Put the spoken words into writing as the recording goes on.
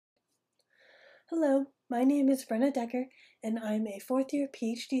Hello, my name is Brenna Decker, and I'm a fourth-year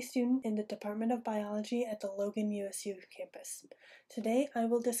PhD student in the Department of Biology at the Logan USU campus. Today, I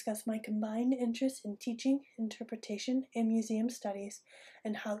will discuss my combined interests in teaching, interpretation, and museum studies,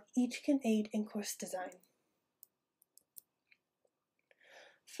 and how each can aid in course design.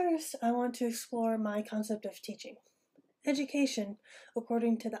 First, I want to explore my concept of teaching. Education,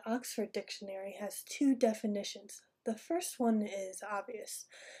 according to the Oxford Dictionary, has two definitions. The first one is obvious: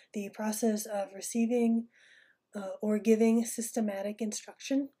 the process of receiving or giving systematic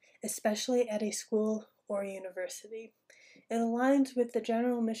instruction, especially at a school or university. It aligns with the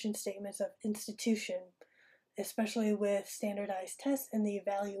general mission statements of institution, especially with standardized tests and the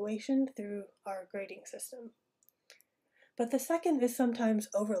evaluation through our grading system. But the second is sometimes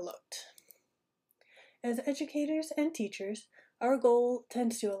overlooked. As educators and teachers, our goal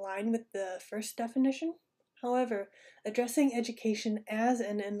tends to align with the first definition. However, addressing education as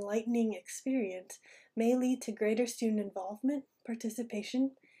an enlightening experience may lead to greater student involvement,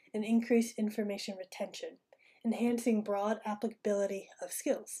 participation, and increased information retention, enhancing broad applicability of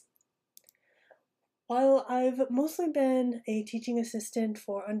skills. While I've mostly been a teaching assistant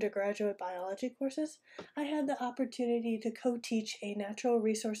for undergraduate biology courses, I had the opportunity to co-teach a natural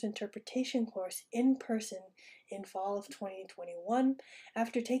resource interpretation course in person in fall of 2021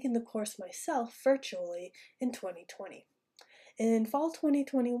 after taking the course myself virtually in 2020. In fall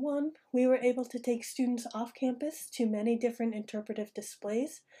 2021, we were able to take students off campus to many different interpretive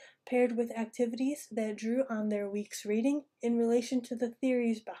displays, paired with activities that drew on their week's reading in relation to the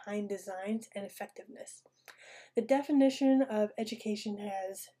theories behind designs and effectiveness. The definition of education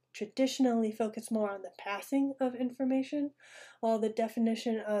has traditionally focused more on the passing of information, while the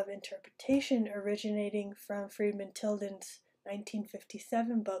definition of interpretation, originating from Friedman Tilden's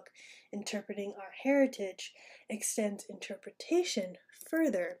 1957 book, Interpreting Our Heritage, extends interpretation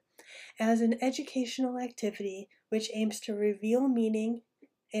further as an educational activity which aims to reveal meaning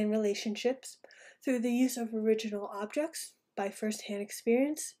and relationships through the use of original objects, by first-hand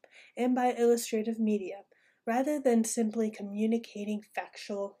experience, and by illustrative media, rather than simply communicating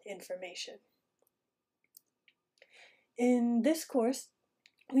factual information. In this course,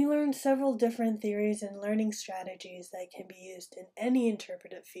 we learned several different theories and learning strategies that can be used in any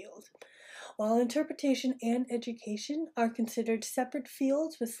interpretive field. While interpretation and education are considered separate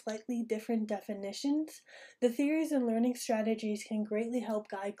fields with slightly different definitions, the theories and learning strategies can greatly help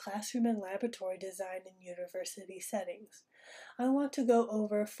guide classroom and laboratory design in university settings. I want to go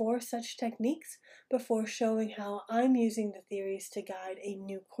over 4 such techniques before showing how I'm using the theories to guide a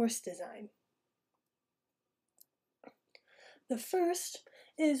new course design. The first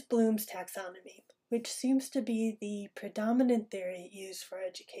is Bloom's taxonomy, which seems to be the predominant theory used for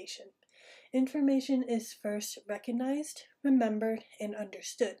education. Information is first recognized, remembered, and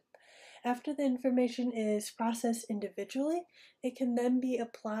understood. After the information is processed individually, it can then be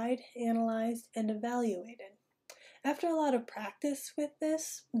applied, analyzed, and evaluated. After a lot of practice with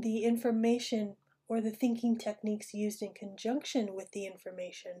this, the information or the thinking techniques used in conjunction with the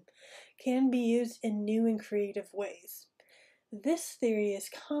information can be used in new and creative ways. This theory is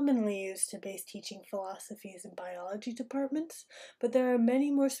commonly used to base teaching philosophies in biology departments, but there are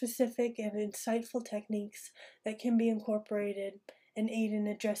many more specific and insightful techniques that can be incorporated and aid in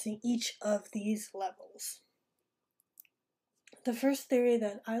addressing each of these levels. The first theory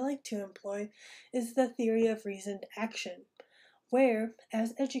that I like to employ is the theory of reasoned action, where,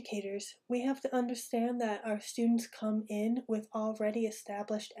 as educators, we have to understand that our students come in with already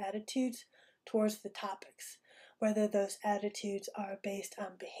established attitudes towards the topics, whether those attitudes are based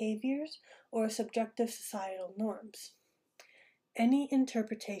on behaviors or subjective societal norms. Any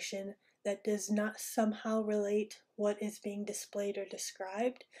interpretation that does not somehow relate what is being displayed or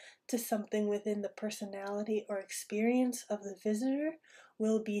described to something within the personality or experience of the visitor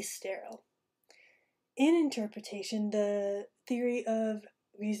will be sterile. In interpretation, the theory of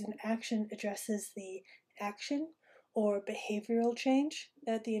reasoned action addresses the action or behavioral change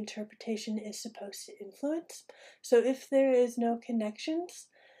that the interpretation is supposed to influence. So if there is no connections,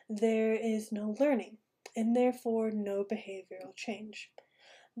 there is no learning, and therefore no behavioral change.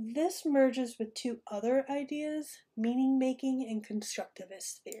 This merges with 2 other ideas, meaning-making and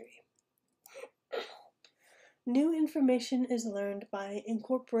constructivist theory. New information is learned by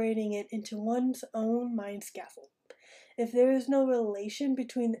incorporating it into one's own mind scaffold. If there is no relation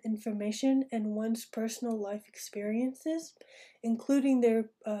between the information and one's personal life experiences, including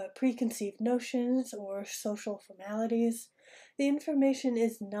their preconceived notions or social formalities, the information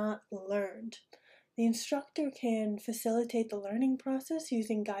is not learned. The instructor can facilitate the learning process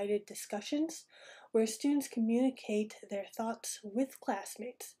using guided discussions, where students communicate their thoughts with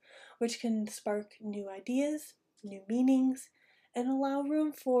classmates, which can spark new ideas, new meanings, and allow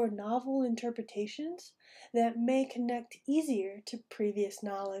room for novel interpretations that may connect easier to previous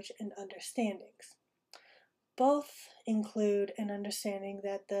knowledge and understandings. Both include an understanding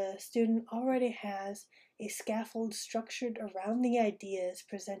that the student already has a scaffold structured around the ideas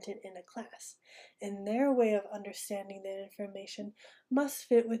presented in a class, and their way of understanding that information must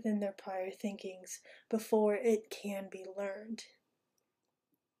fit within their prior thinkings before it can be learned.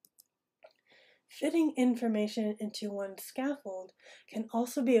 Fitting information into one scaffold can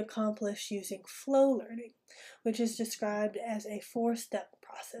also be accomplished using flow learning, which is described as a four-step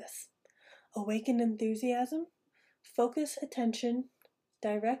process. Awaken enthusiasm, focus attention,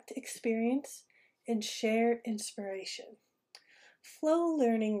 direct experience, and share inspiration. Flow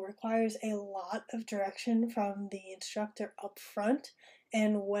learning requires a lot of direction from the instructor up front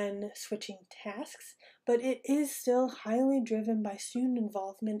and when switching tasks, but it is still highly driven by student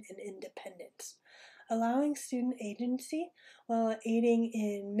involvement and independence. Allowing student agency while aiding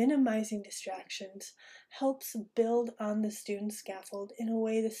in minimizing distractions helps build on the student scaffold in a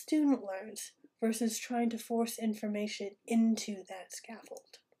way the student learns versus trying to force information into that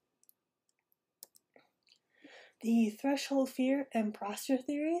scaffold. The threshold fear and Proster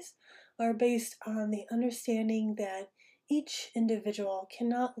theories are based on the understanding that each individual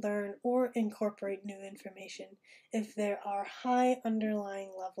cannot learn or incorporate new information if there are high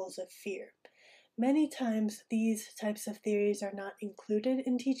underlying levels of fear. Many times these types of theories are not included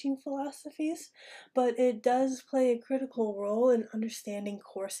in teaching philosophies, but it does play a critical role in understanding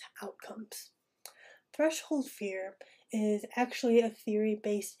course outcomes. Threshold fear is actually a theory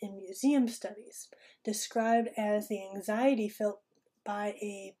based in museum studies, described as the anxiety felt by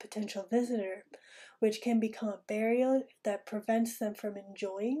a potential visitor, which can become a barrier that prevents them from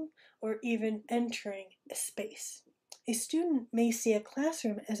enjoying or even entering a space. A student may see a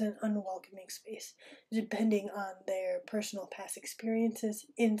classroom as an unwelcoming space, depending on their personal past experiences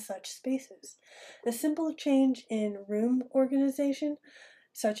in such spaces. A simple change in room organization,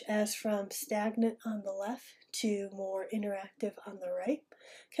 such as from stagnant on the left to more interactive on the right,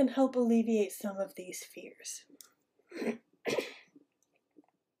 can help alleviate some of these fears.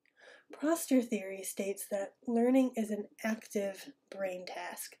 Proster theory states that learning is an active brain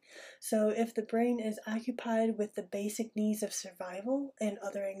task. So if the brain is occupied with the basic needs of survival and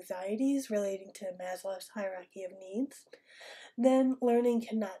other anxieties relating to Maslow's hierarchy of needs, then learning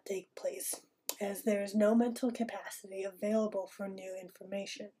cannot take place, as there is no mental capacity available for new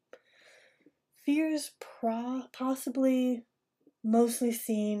information. Fears possibly mostly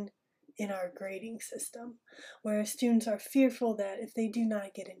seen in our grading system, where students are fearful that if they do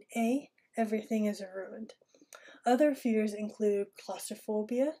not get an A, everything is ruined. Other fears include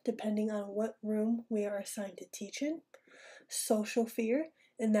claustrophobia, depending on what room we are assigned to teach in, social fear,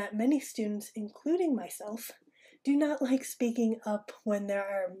 in that many students, including myself, do not like speaking up when there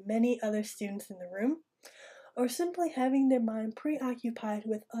are many other students in the room, or simply having their mind preoccupied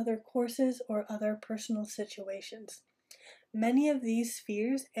with other courses or other personal situations. Many of these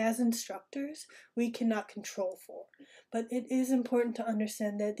fears, as instructors, we cannot control for, but it is important to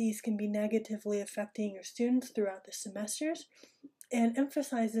understand that these can be negatively affecting your students throughout the semesters, and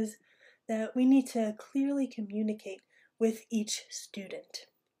emphasizes that we need to clearly communicate with each student.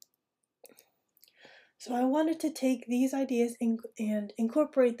 So I wanted to take these ideas and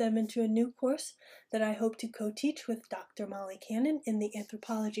incorporate them into a new course that I hope to co-teach with Dr. Molly Cannon in the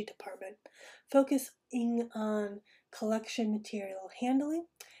anthropology department, focusing on collection material handling,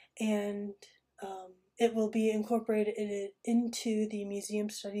 and it will be incorporated into the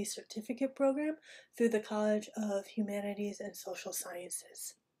Museum Studies Certificate Program through the College of Humanities and Social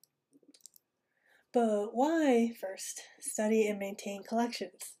Sciences. But why, first, study and maintain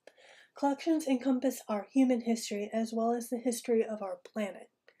collections? Collections encompass our human history as well as the history of our planet.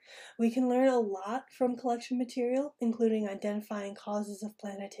 We can learn a lot from collection material, including identifying causes of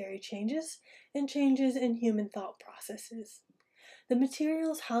planetary changes and changes in human thought processes. The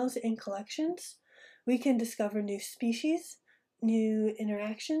materials housed in collections, we can discover new species, new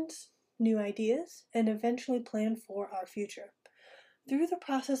interactions, new ideas, and eventually plan for our future. Through the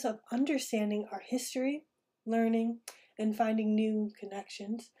process of understanding our history, learning, and finding new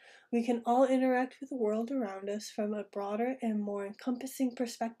connections, we can all interact with the world around us from a broader and more encompassing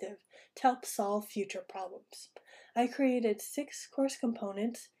perspective to help solve future problems. I created 6 course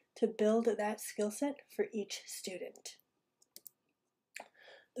components to build that skill set for each student.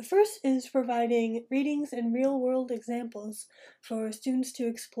 The first is providing readings and real-world examples for students to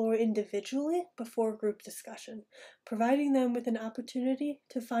explore individually before group discussion, providing them with an opportunity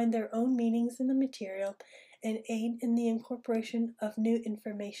to find their own meanings in the material and aid in the incorporation of new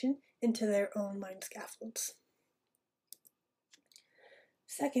information into their own mind scaffolds.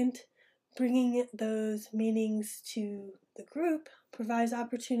 Second, bringing those meanings to the group provides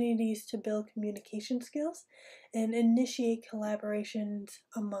opportunities to build communication skills and initiate collaborations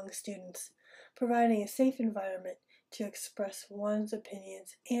among students, providing a safe environment to express one's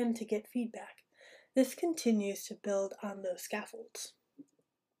opinions and to get feedback. This continues to build on those scaffolds.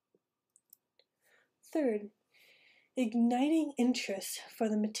 Third, igniting interest for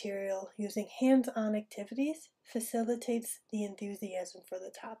the material using hands-on activities facilitates the enthusiasm for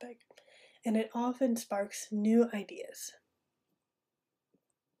the topic, and it often sparks new ideas.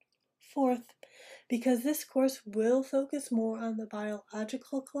 Fourth, because this course will focus more on the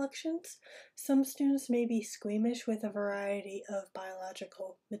biological collections, some students may be squeamish with a variety of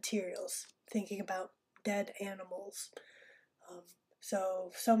biological materials, thinking about dead animals.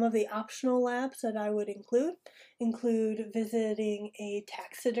 So some of the optional labs that I would include visiting a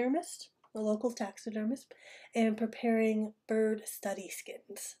taxidermist, a local taxidermist, and preparing bird study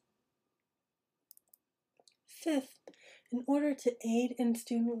skins. Fifth, in order to aid in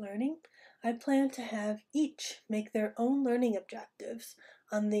student learning, I plan to have each make their own learning objectives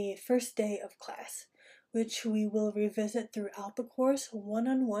on the first day of class, which we will revisit throughout the course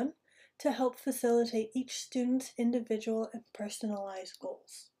one-on-one to help facilitate each student's individual and personalized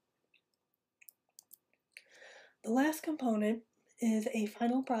goals. The last component is a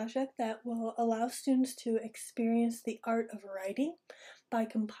final project that will allow students to experience the art of writing by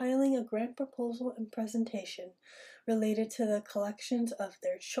compiling a grant proposal and presentation related to the collections of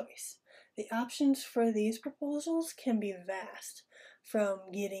their choice. The options for these proposals can be vast, from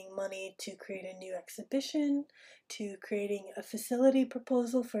getting money to create a new exhibition, to creating a facility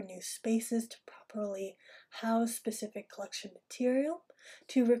proposal for new spaces to properly house specific collection material,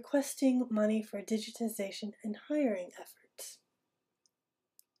 to requesting money for digitization and hiring efforts.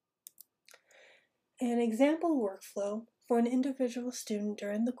 An example workflow for an individual student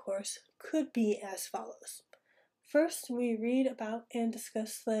during the course could be as follows. First, we read about and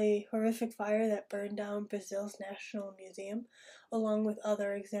discuss the horrific fire that burned down Brazil's National Museum, along with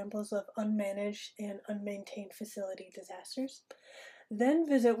other examples of unmanaged and unmaintained facility disasters. Then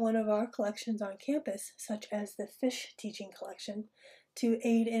visit one of our collections on campus, such as the fish teaching collection, to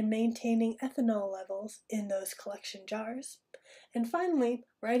aid in maintaining ethanol levels in those collection jars. And finally,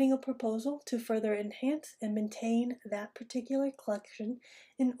 writing a proposal to further enhance and maintain that particular collection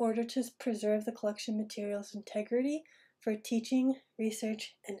in order to preserve the collection material's integrity for teaching,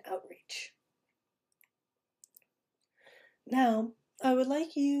 research, and outreach. Now, I would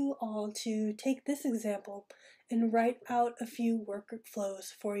like you all to take this example and write out a few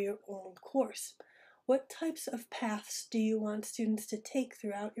workflows for your own course. What types of paths do you want students to take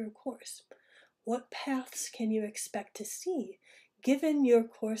throughout your course? What paths can you expect to see given your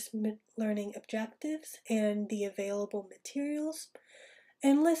course learning objectives and the available materials?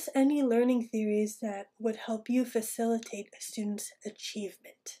 And list any learning theories that would help you facilitate a student's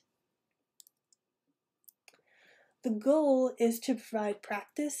achievement. The goal is to provide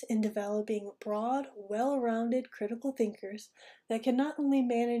practice in developing broad, well-rounded critical thinkers that can not only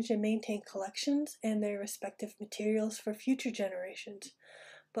manage and maintain collections and their respective materials for future generations,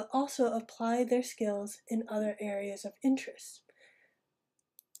 but also apply their skills in other areas of interest.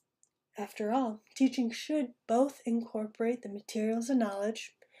 After all, teaching should both incorporate the materials and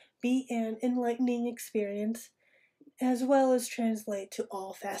knowledge, be an enlightening experience, as well as translate to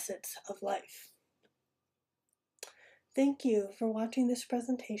all facets of life. Thank you for watching this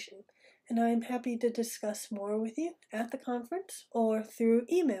presentation, and I am happy to discuss more with you at the conference or through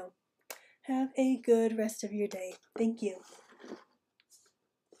email. Have a good rest of your day. Thank you.